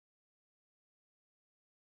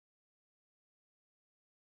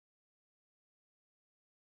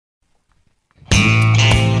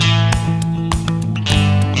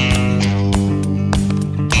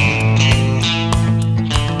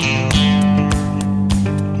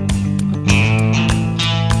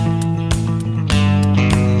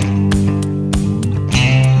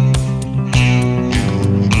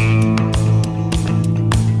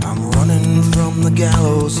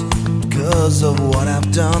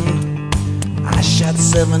I shot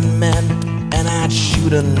 7 men and I'd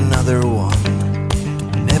shoot another one.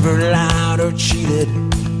 Never lied or cheated,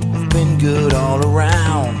 I've been good all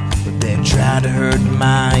around. But they tried to hurt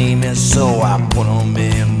my aim, so I put them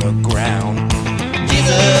in the ground.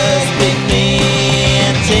 Jesus, pick me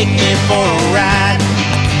and take me for a ride.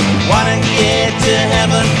 Wanna get to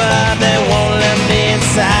heaven, but they won't let me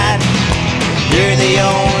inside. You're the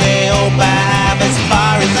only hope I have as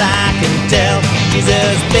far as I can tell.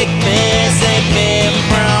 Jesus, pick me, save me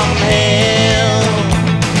from hell.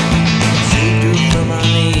 Saved her from an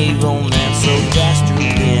evil man so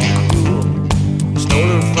dastardly and cruel. Stole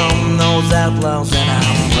her from those outlaws and I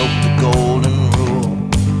broke the golden rule.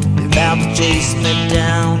 They vowed to chase me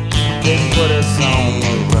down, they put us on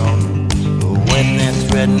the run. But when they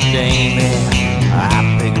threatened Amy,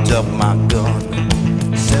 I picked up my gun.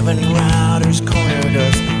 7 riders cornered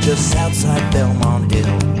us just outside Belmont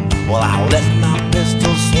Hill. Well, I left my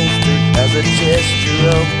pistols holstered as a gesture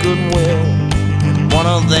of goodwill. And one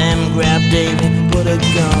of them grabbed Amy, put a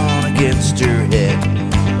gun against her head.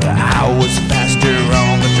 But I was faster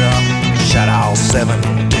on the drop, shot all 7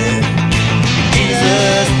 dead.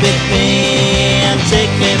 Jesus, pick me and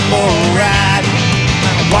take me for a ride.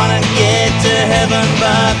 I wanna get to heaven,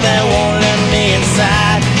 but they won't let me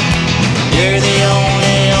inside. You're the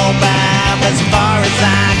only hope I have as far as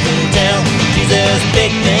I can tell. Jesus,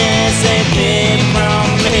 pick me, save me from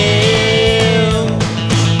hell.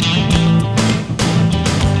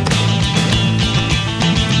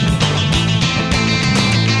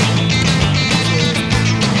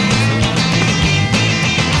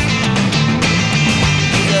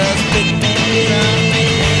 Jesus, pick me from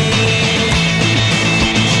hell.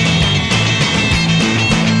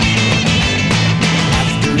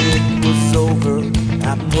 After it was over,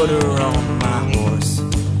 I put her on my horse.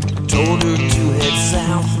 Told her to head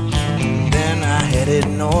south, then I headed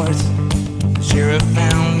north. Sheriff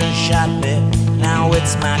found and shot me, now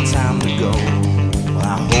it's my time to go. Well,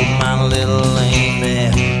 I hope my little Amy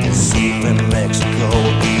is safe in Mexico.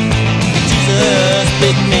 Jesus,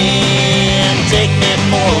 pick me and take me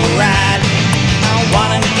for a ride. I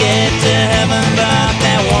wanna get to heaven, but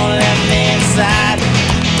they won't let me inside.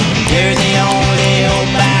 You're the only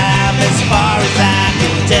hope I have as far as I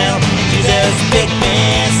can tell. Jesus, pick me,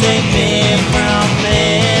 save me from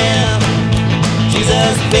hell.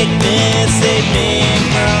 Jesus, pick me, save me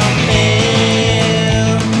from hell.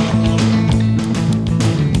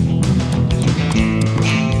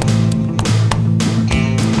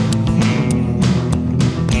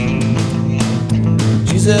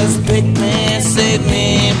 Jesus, pick me, save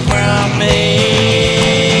me from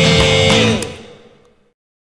hell.